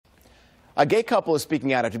A gay couple is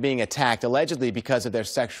speaking out after being attacked allegedly because of their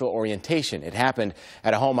sexual orientation. It happened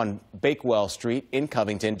at a home on Bakewell Street in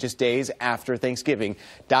Covington just days after Thanksgiving.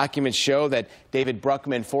 Documents show that David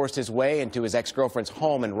Bruckman forced his way into his ex-girlfriend's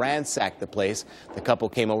home and ransacked the place. The couple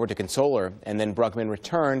came over to console her, and then Bruckman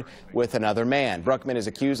returned with another man. Bruckman is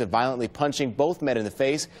accused of violently punching both men in the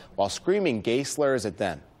face while screaming gay slurs at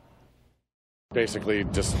them. Basically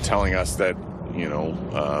just telling us that,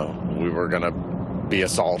 we were going to be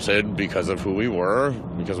assaulted because of who we were,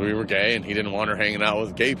 because we were gay, and he didn't want her hanging out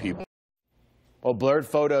with gay people. Well, blurred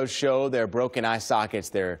photos show their broken eye sockets.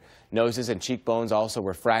 Their noses and cheekbones also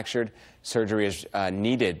were fractured. Surgery is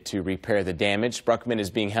needed to repair the damage. Bruckman is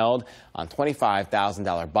being held on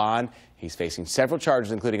 $25,000 bond. He's facing several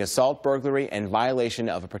charges, including assault, burglary, and violation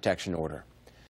of a protection order.